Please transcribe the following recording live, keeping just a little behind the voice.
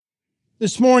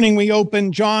This morning we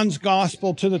opened John's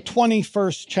Gospel to the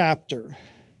 21st chapter.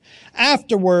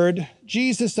 Afterward,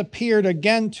 Jesus appeared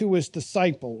again to his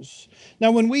disciples.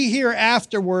 Now, when we hear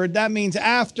afterward, that means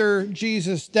after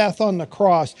Jesus' death on the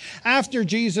cross, after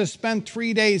Jesus spent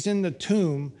 3 days in the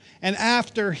tomb, and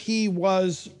after he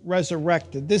was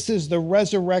resurrected. This is the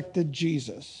resurrected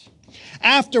Jesus.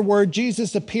 Afterward,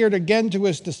 Jesus appeared again to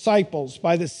his disciples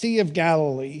by the Sea of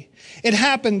Galilee. It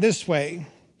happened this way.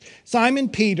 Simon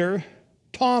Peter,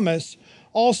 Thomas,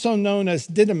 also known as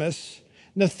Didymus,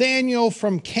 Nathanael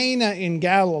from Cana in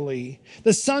Galilee,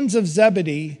 the sons of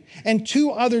Zebedee, and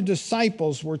 2 other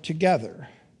disciples were together.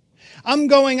 "I'm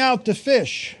going out to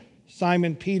fish,"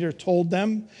 Simon Peter told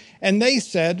them, and they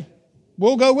said,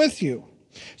 "We'll go with you."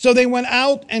 So they went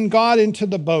out and got into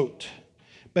the boat,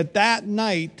 but that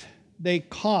night they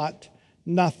caught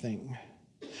nothing.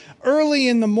 Early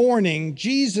in the morning,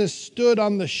 Jesus stood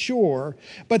on the shore,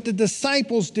 but the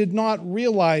disciples did not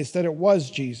realize that it was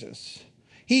Jesus.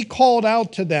 He called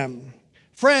out to them,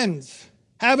 "Friends,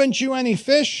 haven't you any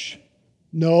fish?"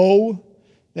 "No,"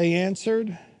 they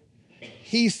answered.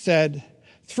 He said,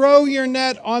 "Throw your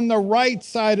net on the right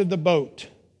side of the boat,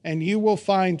 and you will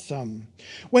find some."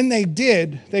 When they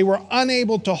did, they were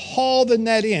unable to haul the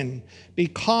net in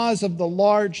because of the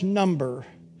large number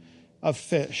of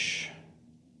fish.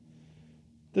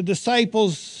 The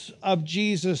disciples of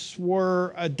Jesus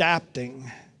were adapting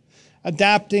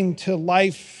to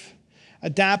life,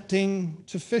 adapting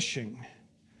to fishing.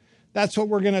 That's what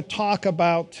we're going to talk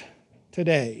about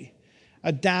today,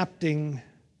 adapting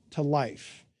to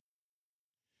life.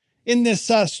 In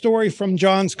this story from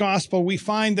John's Gospel, we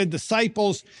find the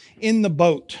disciples in the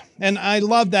boat. And I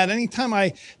love that. Anytime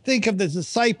I think of the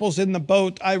disciples in the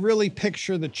boat, I really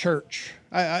picture the church.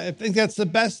 I think that's the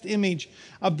best image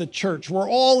of the church. We're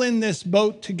all in this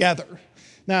boat together.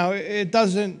 Now, it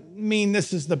doesn't mean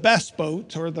this is the best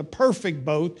boat or the perfect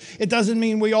boat. It doesn't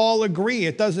mean we all agree.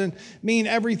 It doesn't mean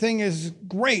everything is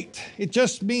great. It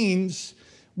just means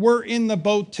we're in the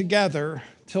boat together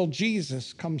till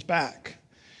Jesus comes back.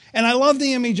 And I love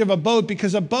the image of a boat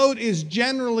because a boat is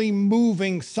generally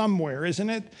moving somewhere, isn't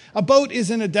it? A boat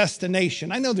isn't a destination.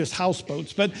 I know there's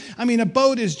houseboats, but a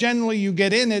boat is generally you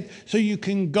get in it so you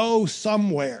can go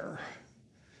somewhere.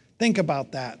 Think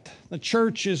about that. The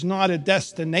church is not a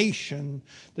destination.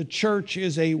 The church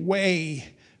is a way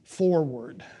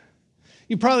forward.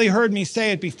 You probably heard me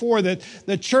say it before that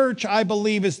the church, I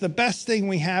believe, is the best thing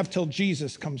we have till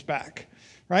Jesus comes back.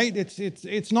 Right?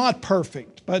 It's not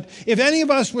perfect. But if any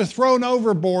of us were thrown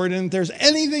overboard and there's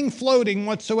anything floating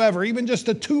whatsoever, even just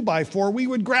a 2x4, we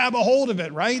would grab a hold of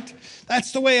it, right?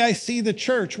 That's the way I see the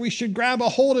church. We should grab a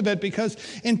hold of it because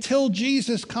until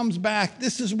Jesus comes back,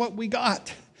 this is what we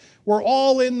got. We're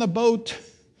all in the boat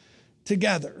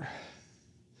together.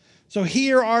 So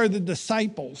here are the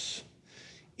disciples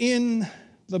in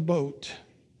the boat.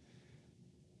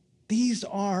 These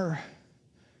are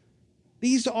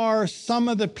some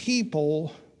of the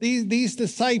people, these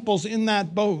disciples in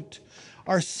that boat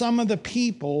are some of the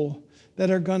people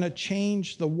that are going to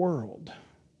change the world.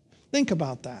 Think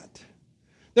about that.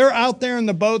 They're out there in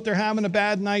the boat, they're having a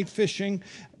bad night fishing,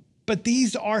 but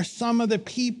these are some of the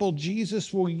people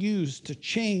Jesus will use to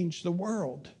change the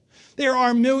world. There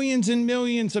are millions and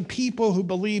millions of people who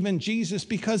believe in Jesus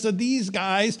because of these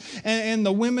guys and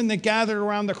the women that gathered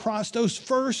around the cross, those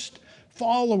first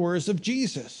followers of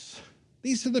Jesus.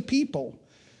 These are the people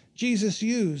Jesus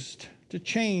used to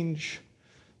change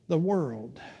the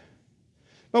world.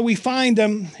 But we find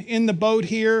them in the boat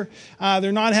here.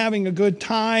 They're not having a good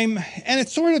time. And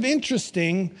it's sort of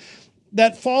interesting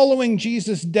that following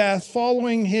Jesus' death,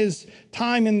 following his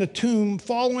time in the tomb,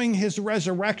 following his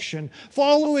resurrection,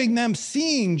 following them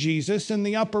seeing Jesus in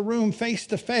the upper room face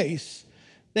to face,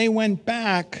 they went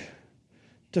back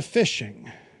to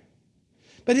fishing.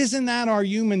 But isn't that our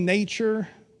human nature?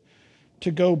 To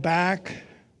go back?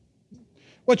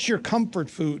 What's your comfort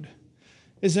food?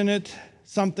 Isn't it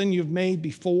something you've made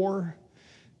before?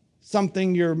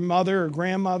 Something your mother or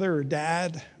grandmother or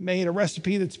dad made, a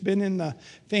recipe that's been in the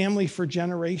family for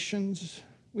generations?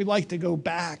 We like to go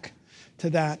back to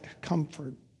that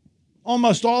comfort.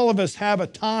 Almost all of us have a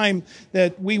time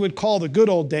that we would call the good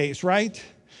old days, right?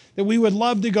 That we would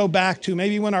love to go back to,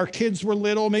 maybe when our kids were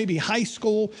little, maybe high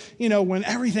school, when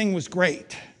everything was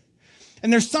great.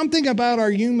 And there's something about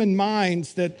our human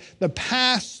minds that the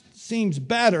past seems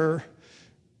better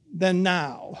than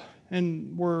now.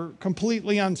 And we're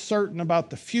completely uncertain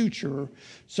about the future.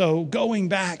 So going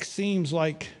back seems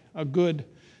like a good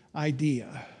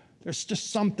idea. There's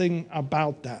just something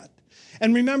about that.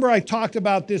 And remember, I talked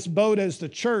about this boat as the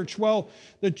church. Well,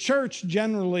 the church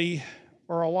generally,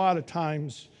 or a lot of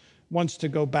times, wants to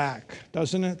go back,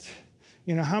 doesn't it?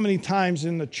 You know, how many times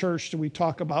in the church do we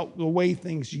talk about the way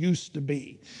things used to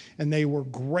be? And they were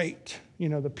great. You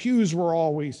know, the pews were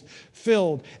always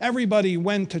filled. Everybody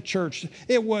went to church.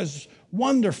 It was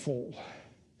wonderful.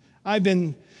 I've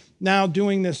been now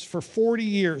doing this for 40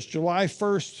 years. July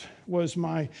 1st was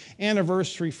my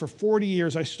anniversary for 40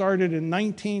 years. I started in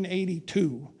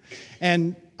 1982.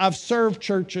 And I've served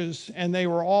churches, and they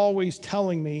were always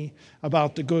telling me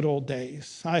about the good old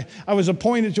days. I was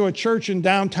appointed to a church in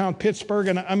downtown Pittsburgh,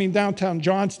 downtown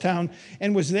Johnstown,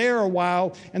 and was there a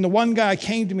while. And the one guy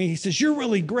came to me, he says, "You're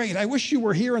really great. I wish you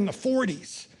were here in the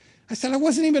 40s. I said, "I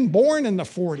wasn't even born in the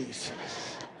 40s.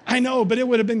 "I know, but it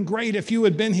would have been great if you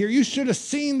had been here. You should have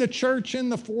seen the church in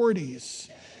the 40s.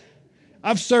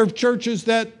 I've served churches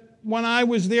that when I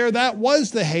was there, that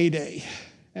was the heyday.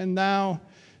 And now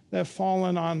they've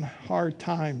fallen on hard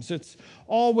times. It's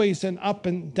always an up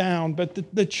and down, but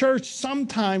the church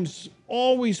sometimes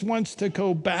always wants to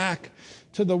go back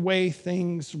to the way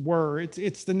things were.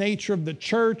 It's the nature of the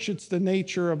church. It's the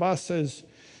nature of us as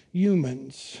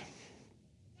humans.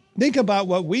 Think about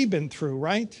what we've been through,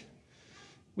 right?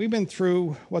 We've been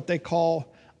through what they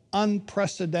call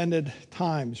unprecedented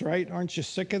times, right? Aren't you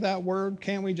sick of that word?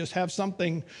 Can't we just have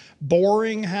something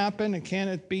boring happen? And can't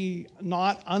it be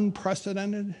not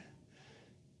unprecedented?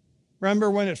 Remember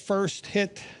when it first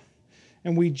hit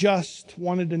and we just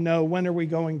wanted to know, when are we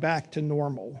going back to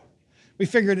normal? We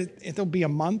figured it'll be a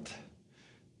month,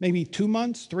 maybe 2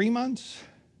 months, 3 months.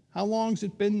 How long's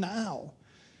it been now?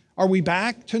 Are we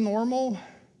back to normal?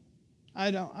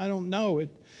 I don't know.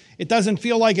 It doesn't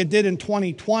feel like it did in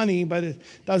 2020, but it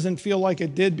doesn't feel like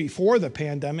it did before the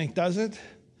pandemic, does it?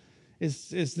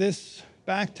 Is this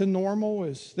back to normal?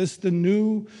 Is this the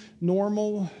new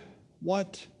normal?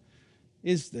 What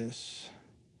is this?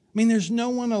 I mean, there's no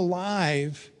one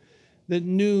alive that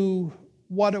knew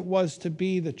what it was to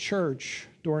be the church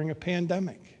during a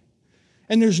pandemic.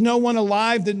 And there's no one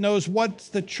alive that knows what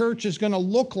the church is going to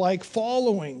look like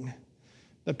following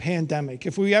the pandemic,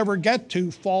 if we ever get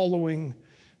to following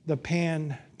the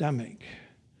pandemic.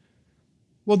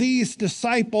 Well, these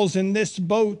disciples in this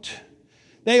boat,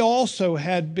 they also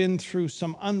had been through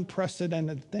some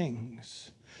unprecedented things.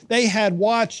 They had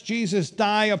watched Jesus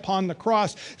die upon the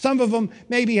cross. Some of them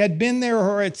maybe had been there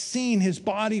or had seen his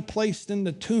body placed in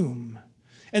the tomb.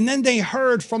 And then they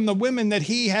heard from the women that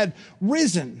he had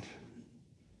risen.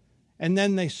 And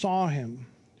then they saw him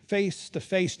face to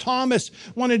face. Thomas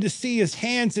wanted to see his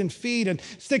hands and feet and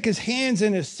stick his hands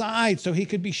in his side so he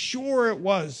could be sure it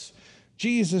was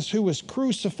Jesus who was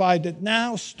crucified that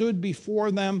now stood before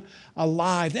them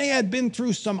alive. They had been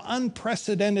through some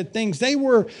unprecedented things. They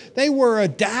were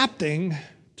adapting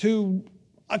to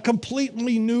a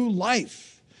completely new life.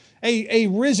 A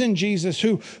risen Jesus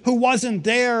who wasn't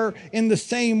there in the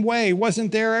same way,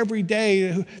 wasn't there every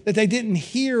day, that they didn't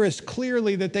hear as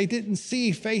clearly, that they didn't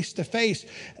see face to face.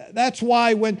 That's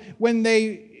why when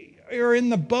they are in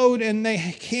the boat and they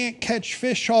can't catch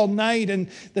fish all night and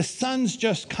the sun's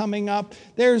just coming up,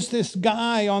 there's this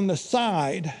guy on the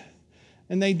side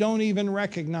and they don't even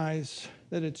recognize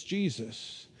that it's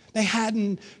Jesus. They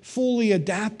hadn't fully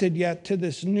adapted yet to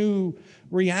this new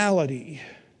reality.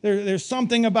 There's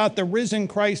something about the risen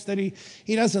Christ that he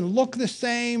doesn't look the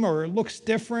same or looks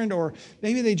different, or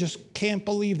maybe they just can't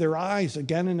believe their eyes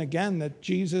again and again that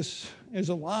Jesus is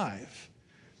alive.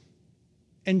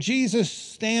 And Jesus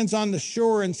stands on the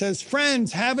shore and says,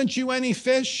 "Friends, haven't you any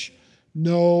fish?"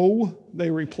 "No," they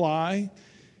reply.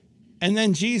 And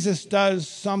then Jesus does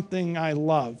something I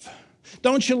love.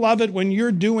 Don't you love it when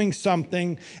you're doing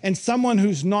something and someone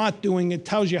who's not doing it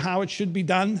tells you how it should be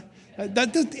done?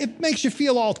 It makes you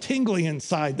feel all tingly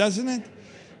inside, doesn't it?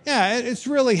 Yeah, it's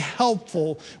really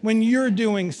helpful when you're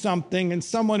doing something and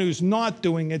someone who's not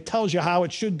doing it tells you how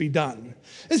it should be done.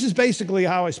 This is basically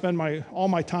how I spend all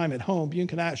my time at home. You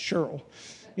can ask Cheryl,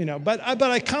 But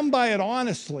I come by it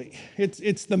honestly.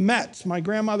 It's the Mets, my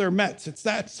grandmother Mets. It's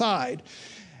that side.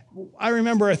 I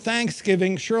remember a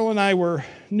Thanksgiving. Cheryl and I were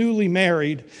newly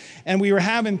married, and we were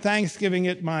having Thanksgiving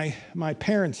at my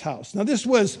parents' house. Now this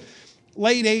was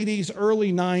late 80s,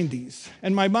 early 90s.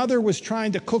 And my mother was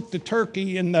trying to cook the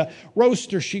turkey in the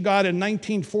roaster she got in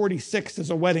 1946 as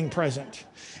a wedding present.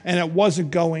 And it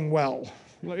wasn't going well.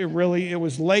 It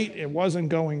was late. It wasn't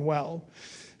going well.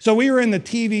 So we were in the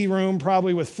TV room,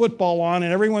 probably with football on,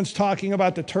 and everyone's talking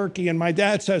about the turkey. And my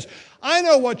dad says, "I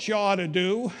know what you ought to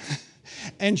do."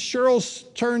 And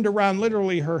Cheryl turned around,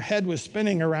 literally her head was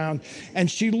spinning around,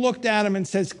 and she looked at him and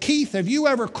says, "Keith, have you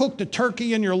ever cooked a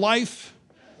turkey in your life?"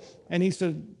 And he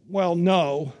said, "Well,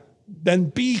 no." "Then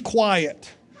be quiet."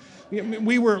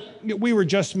 We were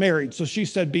just married, so she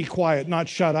said, be quiet, not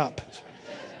shut up.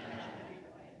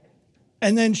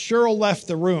 And then Cheryl left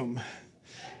the room.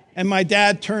 And my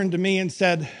dad turned to me and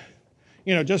said,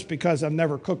 just because I've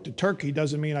never cooked a turkey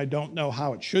doesn't mean I don't know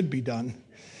how it should be done.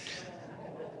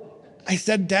 I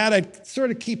said, Dad, I'd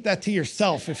sort of keep that to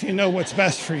yourself if you know what's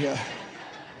best for you.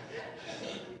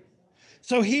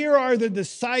 So here are the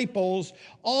disciples.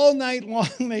 All night long,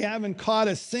 they haven't caught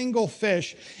a single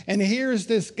fish. And here's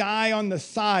this guy on the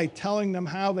side telling them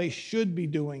how they should be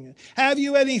doing it. Have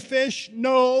you any fish?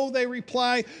 No, they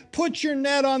reply. Put your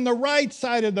net on the right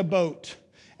side of the boat,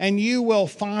 and you will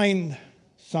find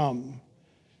some.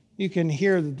 You can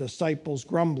hear the disciples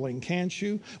grumbling, can't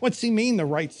you? What's he mean, the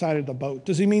right side of the boat?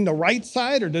 Does he mean the right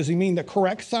side, or does he mean the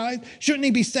correct side? Shouldn't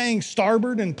he be saying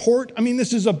starboard and port? I mean,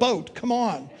 this is a boat. Come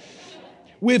on.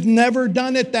 We've never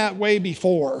done it that way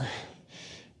before.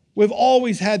 We've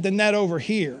always had the net over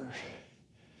here.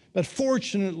 But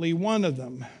fortunately, one of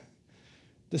them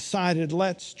decided,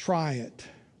 let's try it.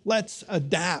 Let's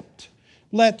adapt.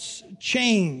 Let's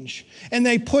change. And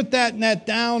they put that net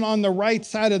down on the right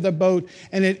side of the boat,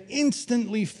 and it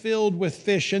instantly filled with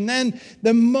fish. And then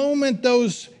the moment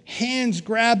those hands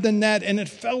grabbed the net and it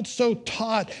felt so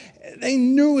taut, they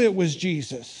knew it was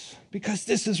Jesus. Because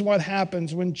this is what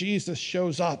happens when Jesus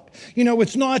shows up.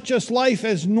 It's not just life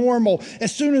as normal.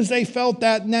 As soon as they felt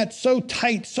that net so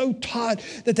tight, so taut,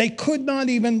 that they could not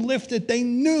even lift it, they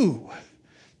knew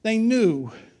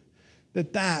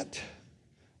that that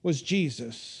was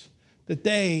Jesus. That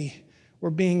they were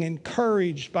being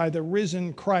encouraged by the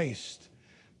risen Christ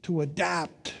to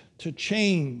adapt, to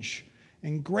change,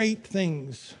 and great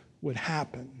things would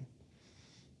happen.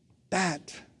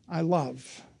 That I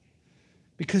love.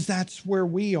 Because that's where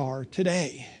we are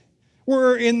today.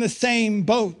 We're in the same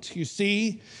boat, you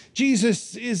see.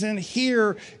 Jesus isn't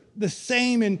here the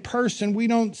same in person. We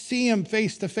don't see him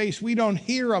face to face. We don't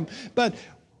hear him. But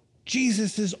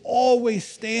Jesus is always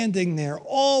standing there,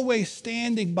 always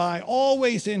standing by,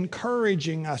 always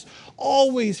encouraging us,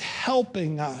 always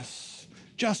helping us,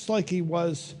 just like he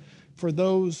was for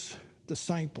those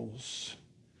disciples.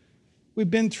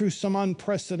 We've been through some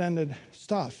unprecedented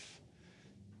stuff.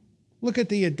 Look at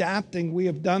the adapting we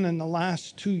have done in the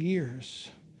last 2 years.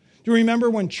 Do you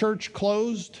remember when church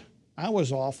closed? That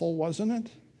was awful, wasn't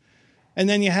it? And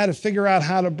then you had to figure out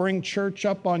how to bring church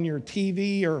up on your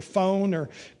TV or phone, or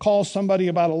call somebody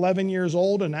about 11 years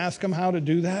old and ask them how to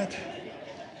do that.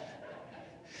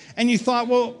 And you thought,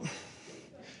 well,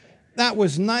 that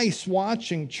was nice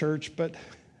watching church, but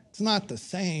it's not the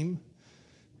same,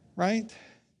 right?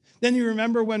 Then you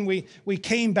remember when we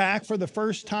came back for the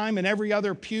first time and every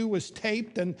other pew was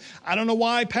taped. And I don't know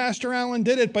why Pastor Allen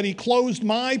did it, but he closed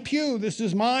my pew. This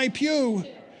is my pew.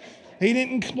 He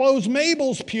didn't close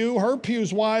Mabel's pew. Her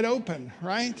pew's wide open,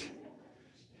 right?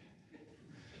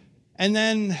 And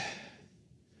then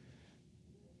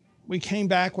we came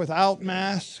back without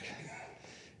masks.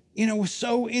 It was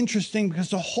so interesting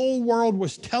because the whole world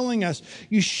was telling us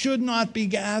you should not be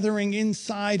gathering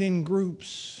inside in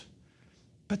groups.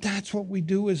 But that's what we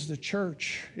do as the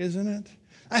church, isn't it?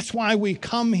 That's why we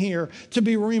come here, to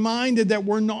be reminded that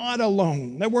we're not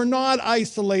alone, that we're not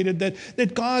isolated,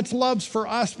 that God's love's for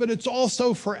us, but it's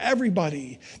also for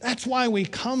everybody. That's why we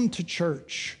come to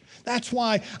church. That's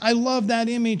why I love that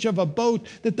image of a boat,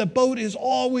 that the boat is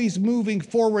always moving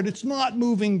forward. It's not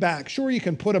moving back. Sure, you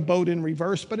can put a boat in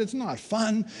reverse, but it's not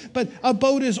fun. But a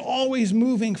boat is always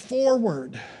moving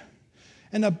forward.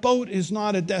 And a boat is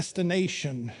not a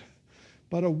destination,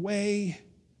 but a way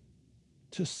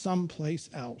to someplace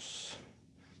else.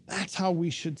 That's how we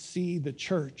should see the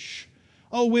church.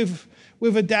 Oh, we've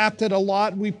adapted a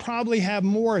lot. We probably have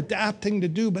more adapting to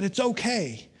do, but it's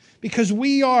okay because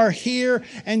we are here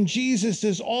and Jesus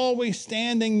is always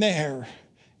standing there,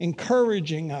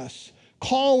 encouraging us,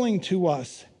 calling to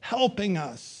us, helping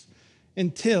us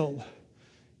until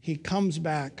he comes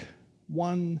back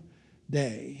one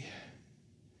day.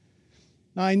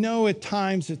 Now, I know at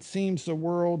times it seems the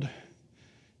world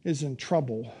is in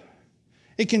trouble.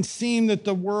 It can seem that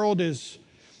the world is,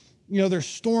 there's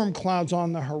storm clouds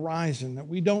on the horizon, that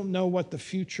we don't know what the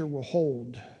future will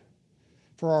hold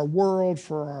for our world,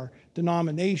 for our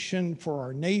denomination, for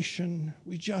our nation.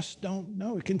 We just don't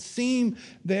know. It can seem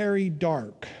very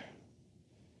dark.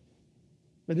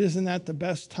 But isn't that the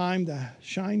best time to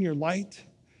shine your light?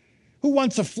 Who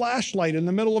wants a flashlight in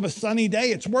the middle of a sunny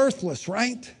day? It's worthless,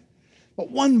 right? But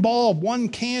one bulb, one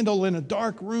candle in a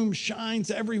dark room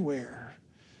shines everywhere.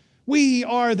 We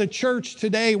are the church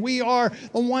today. We are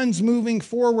the ones moving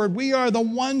forward. We are the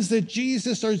ones that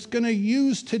Jesus is going to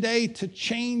use today to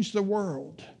change the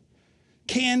world.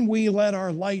 Can we let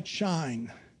our light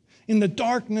shine in the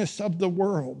darkness of the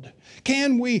world?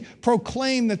 Can we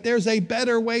proclaim that there's a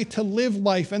better way to live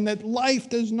life and that life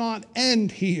does not end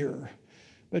here,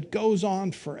 but goes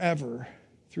on forever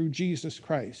through Jesus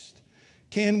Christ?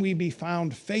 Can we be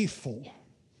found faithful?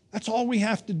 That's all we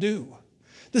have to do.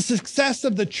 The success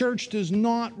of the church does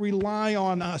not rely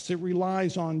on us. It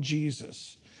relies on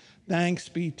Jesus. Thanks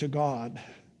be to God.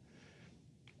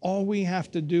 All we have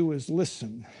to do is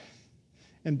listen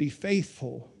and be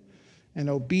faithful and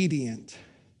obedient,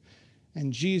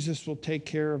 and Jesus will take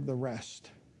care of the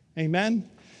rest. Amen?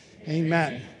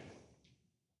 Amen.